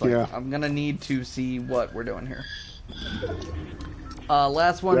 But yeah. I'm going to need to see what we're doing here.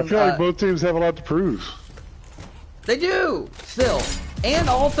 Last one. Yeah, I feel like both teams have a lot to prove. They do, still. And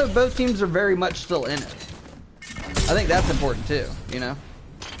also, both teams are very much still in it. I think that's important, too, you know?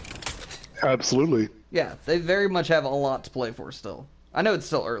 Absolutely. Yeah, they very much have a lot to play for still. I know it's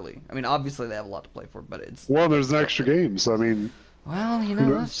still early. I mean, obviously they have a lot to play for, but it's... Well, there's an extra game, so I mean... Well, you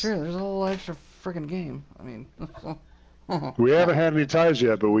know, that's true. There's a whole extra freaking game. I mean... We haven't had any ties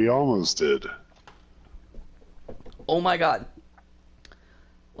yet, but we almost did. Oh my god.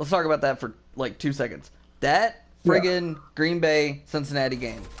 Let's talk about that for, like, 2 seconds. That friggin' Green Bay Cincinnati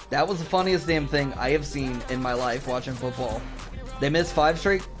game. That was the funniest damn thing I have seen in my life watching football. They missed 5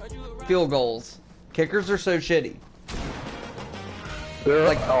 straight field goals. Kickers are so shitty. They're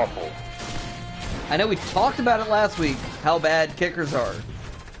awful. I know we talked about it last week, how bad kickers are.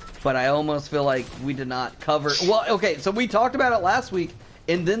 But I almost feel like we did not cover... Well, okay, so we talked about it last week,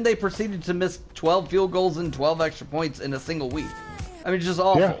 and then they proceeded to miss 12 field goals and 12 extra points in a single week. I mean, it's just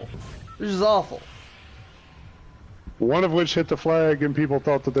awful. Yeah. It's just awful. One of which hit the flag, and people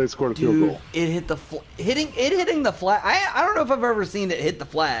thought that they scored a field goal. It hit the hitting the flag. I don't know if I've ever seen it hit the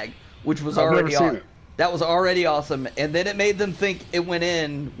flag, which was I've already never seen it. That was already awesome, and then it made them think it went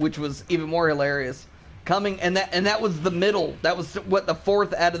in, which was even more hilarious. And that was the middle. That was what, the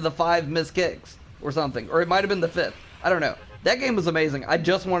 4th out of the 5 missed kicks or something, or it might have been the 5th. I don't know. That game was amazing. I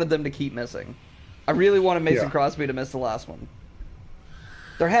just wanted them to keep missing. I really wanted Mason Crosby to miss the last one.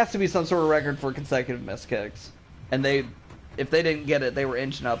 There has to be some sort of record for consecutive missed kicks, and if they didn't get it, they were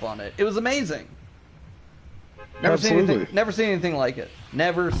inching up on it. It was amazing. Never seen anything like it.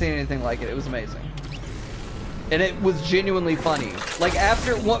 Never seen anything like it. It was amazing. And it was genuinely funny. Like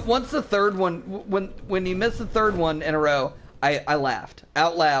once the third one, when he missed the third one in a row, I laughed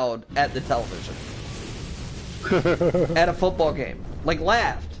out loud at the television. At a football game. Like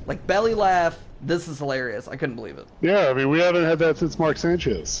laughed. Like belly laugh. This is hilarious. I couldn't believe it. Yeah, I mean, we haven't had that since Mark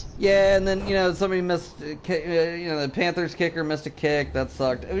Sanchez. Yeah, and then, somebody missed, the Panthers kicker missed a kick. That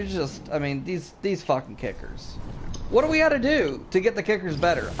sucked. It was just, I mean, these fucking kickers. What do we got to do to get the kickers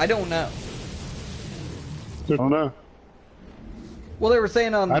better? I don't know. I don't know. Well, they were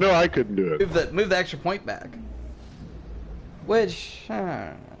saying on... I know I couldn't do it. Move the extra point back. Which,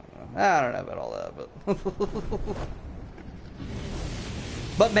 I don't know about all that, but...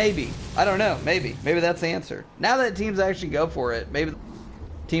 But maybe. I don't know. Maybe. Maybe that's the answer. Now that teams actually go for it, maybe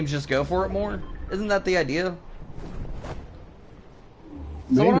teams just go for it more? Isn't that the idea?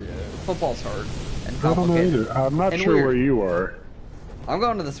 Maybe. Football's hard and I don't know complicated. either. I'm not sure where you are. I'm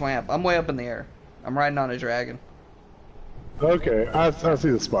going to the swamp. I'm way up in the air. I'm riding on a dragon. Okay. I see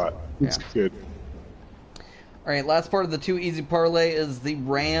the spot. It's good. Alright, last part of the 2 easy parlay is the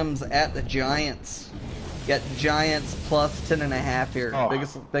Rams at the Giants. Got Giants plus 10.5 here. Oh.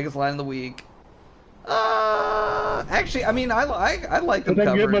 Biggest line of the week. Actually, I mean, I like them. It doesn't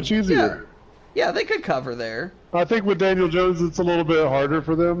covering. get much easier. Yeah, they could cover there. I think with Daniel Jones, it's a little bit harder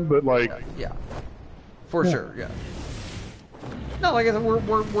for them, but like, yeah, for sure, yeah. No, like I said,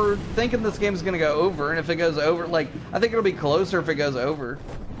 we're thinking this game's gonna go over, and if it goes over, like I think it'll be closer if it goes over.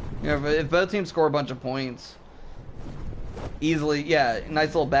 If both teams score a bunch of points, easily, yeah. Nice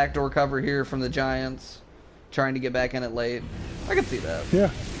little backdoor cover here from the Giants. Trying to get back in it late. I can see that. Yeah.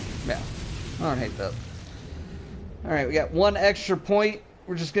 Yeah. I don't hate that. Alright, we got 1 extra point.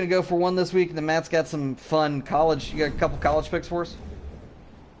 We're just going to go for 1 this week. And then Matt's got some fun college. You got a couple college picks for us?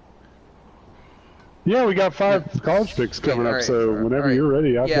 Yeah, we got 5 college picks coming up, so whenever you're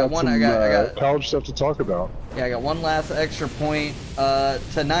ready, I've got some college stuff to talk about. Yeah, I got 1 last extra point.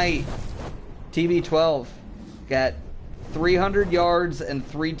 Tonight, TB12 got 300 yards and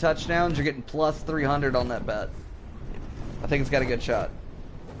 3 touchdowns. You're getting plus 300 on that bet. I think it's got a good shot.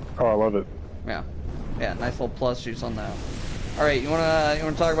 Oh, I love it. Yeah, nice little plus juice on that. All right, you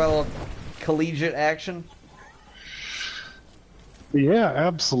wanna talk about a little collegiate action? Yeah,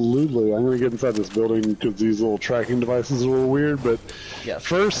 absolutely. I'm gonna get inside this building because these little tracking devices are a little weird. But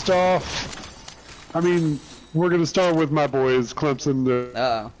first off, I mean, we're gonna start with my boys,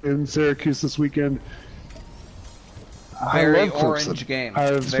 Clemson, in Syracuse this weekend. Very orange game.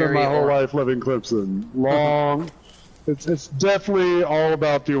 I've spent my whole life loving Clemson. Long. It's definitely all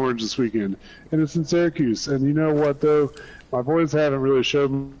about the orange this weekend, and it's in Syracuse. And you know what though, my boys haven't really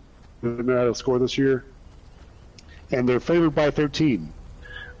showed me they know how to score this year, and they're favored by 13.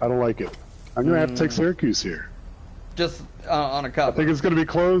 I don't like it. I'm gonna have to take Syracuse here. Just on a cover. I think it's gonna be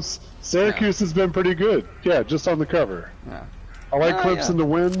close. Syracuse has been pretty good. Yeah, just on the cover. Yeah. I like Clemson to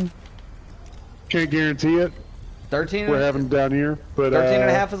win. Can't guarantee it. 13. We're having down here, but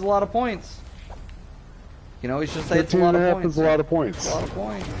 13.5 is a lot of points. You know, we should say it's a lot of points. 13.5 is a lot of points. It's a lot of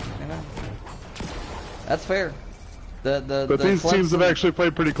points. You know, that's fair. But these teams have actually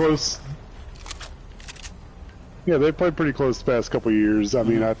played pretty close. Yeah, they played pretty close the past couple of years. I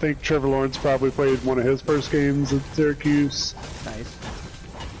mean, I think Trevor Lawrence probably played one of his first games at Syracuse. Nice.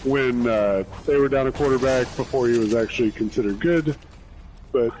 When they were down a quarterback before he was actually considered good.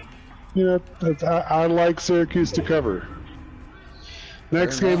 But, you know, I like Syracuse to cover.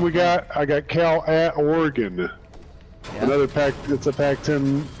 Next game I got Cal at Oregon. Yeah. It's a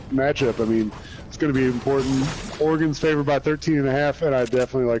Pac-10 matchup. I mean, it's going to be important. Oregon's favored by 13.5, and I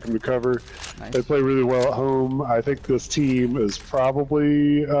definitely like them to cover. Nice. They play really well at home. I think this team is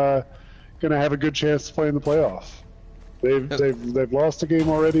probably going to have a good chance to play in the playoff. They've lost a game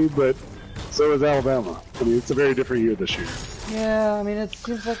already, but so is Alabama. I mean, it's a very different year this year. Yeah, I mean, it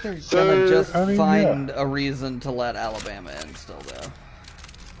seems like they're going to just find a reason to let Alabama in still, though.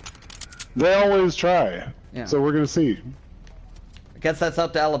 They always try. Yeah. So we're going to see. I guess that's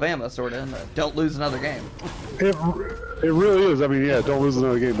up to Alabama, sort of. Don't lose another game. It really is. I mean, yeah, don't lose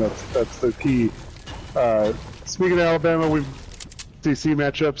another game. That's the key. Speaking of Alabama, we've SEC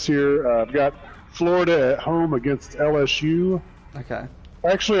matchups here. I've got Florida at home against LSU. Okay.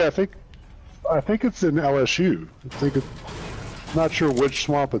 Actually, I think it's in LSU. Not sure which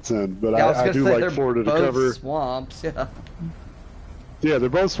swamp it's in, but I do like Florida to cover. Swamps, yeah. Yeah,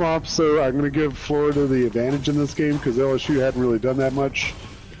 they're both swamps, so I'm going to give Florida the advantage in this game because LSU hadn't really done that much.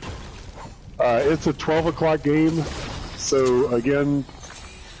 It's a 12 o'clock game, so again,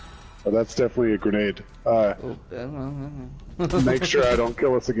 Oh, that's definitely a grenade. Make sure I don't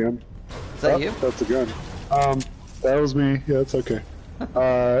kill us again. Is that you? That's a gun. That was me. Yeah, it's okay.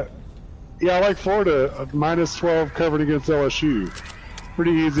 Yeah, I like Florida. -12 covered against LSU.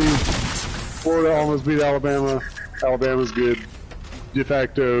 Pretty easy. Florida almost beat Alabama. Alabama's good. De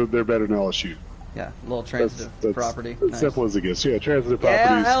facto, they're better than LSU. Yeah, a little transitive property. As simple as it gets. Yeah, transitive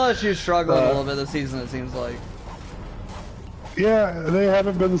properties. Yeah, LSU's struggling a little bit this season, it seems like. Yeah, they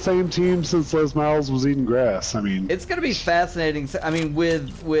haven't been the same team since Les Miles was eating grass. I mean, it's going to be fascinating. I mean,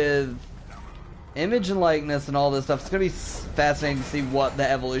 with image and likeness and all this stuff, it's going to be fascinating to see what the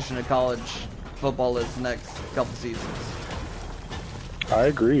evolution of college football is the next couple seasons. I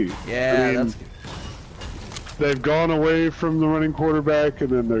agree. Yeah, I mean, that's. They've gone away from the running quarterback, and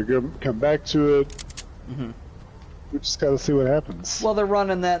then they're going to come back to it. Mm-hmm. We just got to see what happens. Well, they're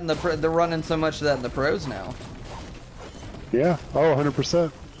running that in they're running so much of that in the pros now. Yeah. Oh,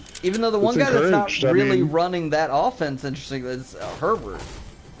 100%. Even though the one guy that's not really running that offense, interesting, is Herbert.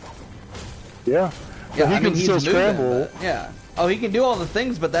 Yeah. Yeah, he can still scramble. Yeah. Oh, he can do all the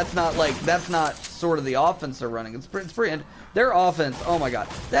things, but that's not sort of the offense they're running. It's pretty. Their offense. Oh my God.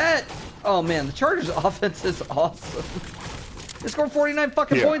 Oh man, the Chargers' offense is awesome. They scored 49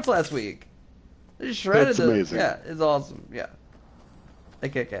 fucking points last week. They just shredded That's amazing. Yeah, it's awesome. Yeah. They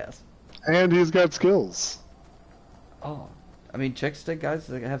kick ass. And he's got skills. Oh, I mean, chick stick guys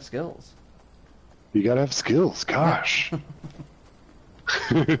that have skills. You gotta have skills. Gosh.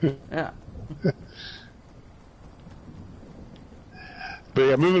 Yeah. But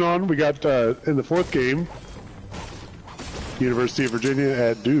yeah, moving on, we got in the fourth game, University of Virginia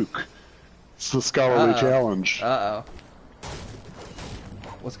at Duke. It's the Scholarly Challenge. Uh-oh.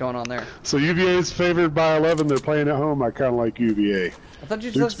 What's going on there? So UVA is favored by 11. They're playing at home. I kind of like UVA. I thought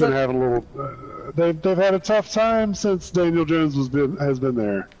you Duke's been having a little. They've had a tough time since Daniel Jones has been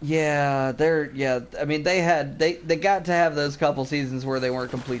there. Yeah, I mean, they got to have those couple seasons where they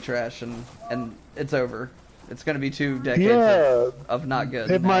weren't complete trash, and it's over. It's going to be 2 decades of not good.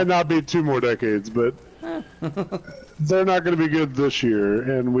 It might not be 2 more decades, but they're not going to be good this year,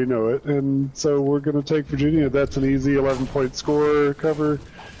 and we know it. And so we're going to take Virginia. That's an easy 11-point score cover.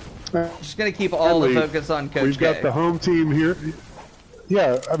 Just going to keep all the focus on Coach K. We've got the home team here.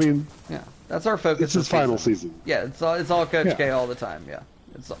 Yeah, I mean... Yeah, that's our focus. It's his final season. Yeah, it's all Coach K all the time, yeah.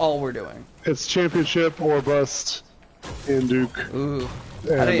 It's all we're doing. It's championship or bust in Duke. Ooh.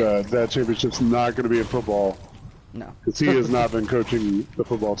 And that championship's not going to be in football. No. Because he has not been coaching the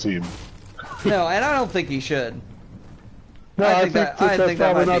football team. No, and I don't think he should. No, I think that's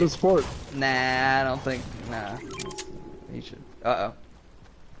probably not his sport. Nah, I don't think. Nah. He should. Uh-oh.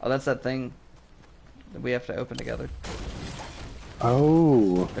 Oh, that's that thing that we have to open together.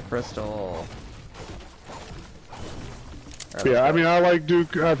 Oh. The crystal. Yeah, I mean, I like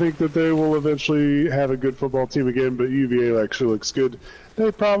Duke. I think that they will eventually have a good football team again, but UVA actually looks good.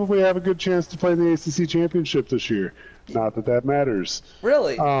 They probably have a good chance to play in the ACC championship this year. Not that that matters.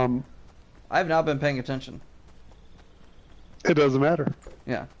 Really? I have not been paying attention. It doesn't matter.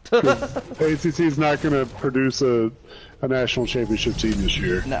 Yeah. ACC is not going to produce a national championship team this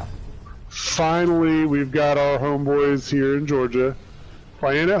year. No. Finally, we've got our homeboys here in Georgia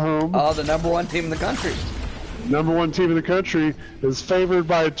playing at home. Oh, the #1 team in the country. #1 team in the country is favored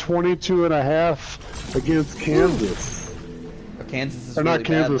by 22.5 against Kansas. Kansas is or really not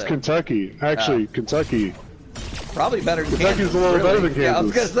Kansas, bad, Kentucky. Actually, Kentucky. Probably better than Kentucky's Kansas. a little better than Kansas. Yeah, I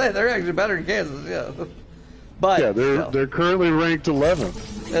was gonna say they're actually better than Kansas. Yeah. But yeah, they're currently ranked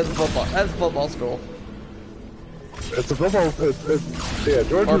 11th. That's a football school. It's a football. Yeah,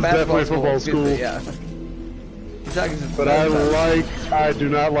 Georgia's definitely a football school. Yeah. But I do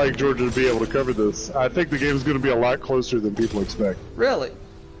not like Georgia to be able to cover this. I think the game is going to be a lot closer than people expect. Really?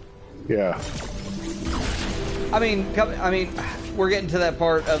 Yeah. I mean, we're getting to that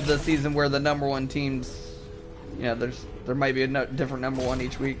part of the season where the #1 teams, you know, there might be a different #1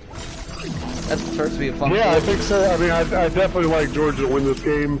 each week. That starts to be a fun. Yeah, I think so. I mean, I definitely like Georgia to win this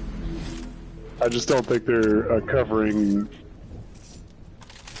game. I just don't think they're covering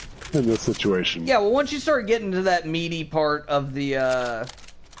in this situation. Yeah, well, once you start getting to that meaty part of the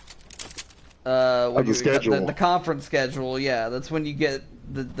schedule, the conference schedule, yeah, that's when you get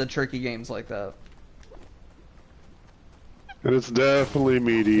the tricky games like that. And it's definitely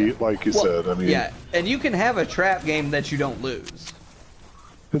meaty, like you said. I mean, yeah, and you can have a trap game that you don't lose.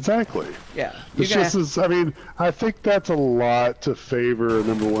 Exactly. Yeah. It's just I mean, I think that's a lot to favor a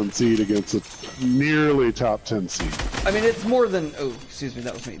 #1 seed against a nearly top 10 seed. I mean, it's more than. Oh, excuse me,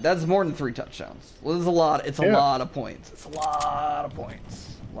 that's more than 3 touchdowns. Well, it's a lot of points. It's a lot of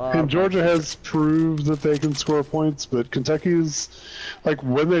points. And Georgia has proved that they can score points, but Kentucky's, like,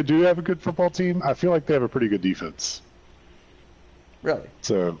 when they do have a good football team, I feel like they have a pretty good defense. Really?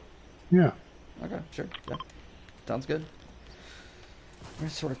 So, yeah. Okay, sure. Yeah. Sounds good. We're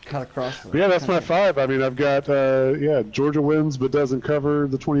sort of cut across. Yeah, that's my 5. I mean, I've got, Georgia wins but doesn't cover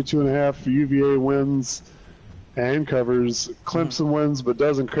the 22.5. UVA wins and covers. Clemson wins but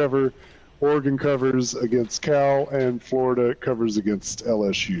doesn't cover. Oregon covers against Cal, and Florida covers against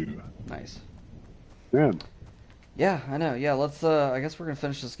LSU. Nice. Man. Yeah, I know. Yeah, let's, I guess we're going to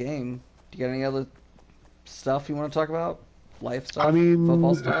finish this game. Do you got any other stuff you want to talk about? Life stuff? I mean,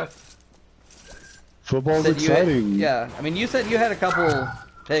 football stuff? Football's exciting. I mean, you said you had a couple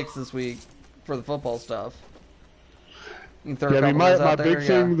picks this week for the football stuff. You can throw a couple my big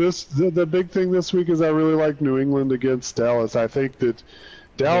thing the big thing this week is I really like New England against Dallas. I think that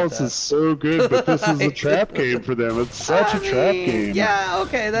Dallas is so good, but this is a trap game for them. It's such a trap game. Yeah,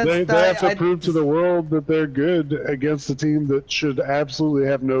 okay. They have to prove to the world that they're good against a team that should absolutely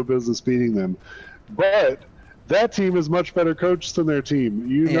have no business beating them. But that team is much better coached than their team.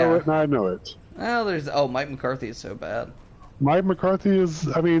 You know it, and I know it. Well, Mike McCarthy is so bad. Mike McCarthy is,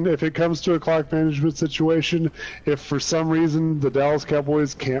 I mean, if it comes to a clock management situation, if for some reason the Dallas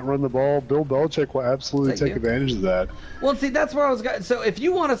Cowboys can't run the ball, Bill Belichick will absolutely take advantage of that. Well, see, that's where I was going. So if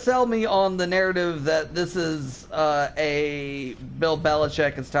you want to sell me on the narrative that this is a Bill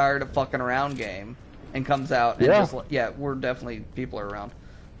Belichick is tired of fucking around game and comes out and we're definitely, people are around.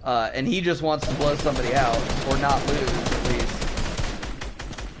 And he just wants to blow somebody out or not lose at least.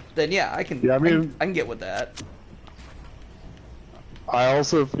 Then I can get with that. I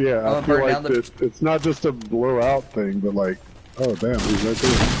also, I feel like it's not just a blowout thing, but like, oh damn, he's right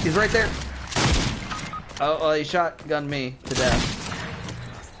there. He's right there. Oh, he shotgunned me to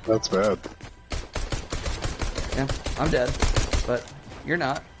death. That's bad. Yeah, I'm dead, but you're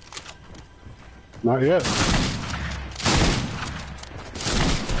not. Not yet.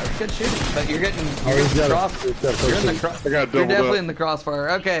 That's good shooting, but you're getting you're definitely in the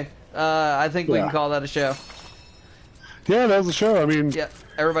crossfire. Okay, I think we can call that a show. Yeah, that was a show. I mean,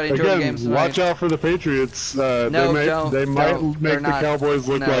 everybody enjoy the games tonight. Watch out for the Patriots. They might make the Cowboys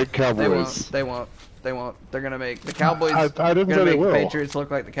look like Cowboys. They won't. They're gonna make the Cowboys. I didn't say they will. The Patriots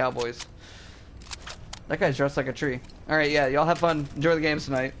look like the Cowboys. That guy's dressed like a tree. All right, y'all have fun. Enjoy the games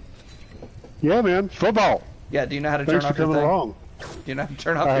tonight. Yeah, man, football. Yeah, do you know how to turn off your thing? Along. Do you know how to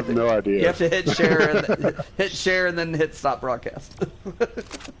turn off? I have no idea. You have to hit share and then hit stop broadcast.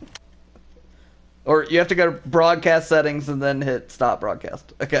 Or you have to go to broadcast settings and then hit stop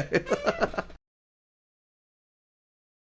broadcast. Okay.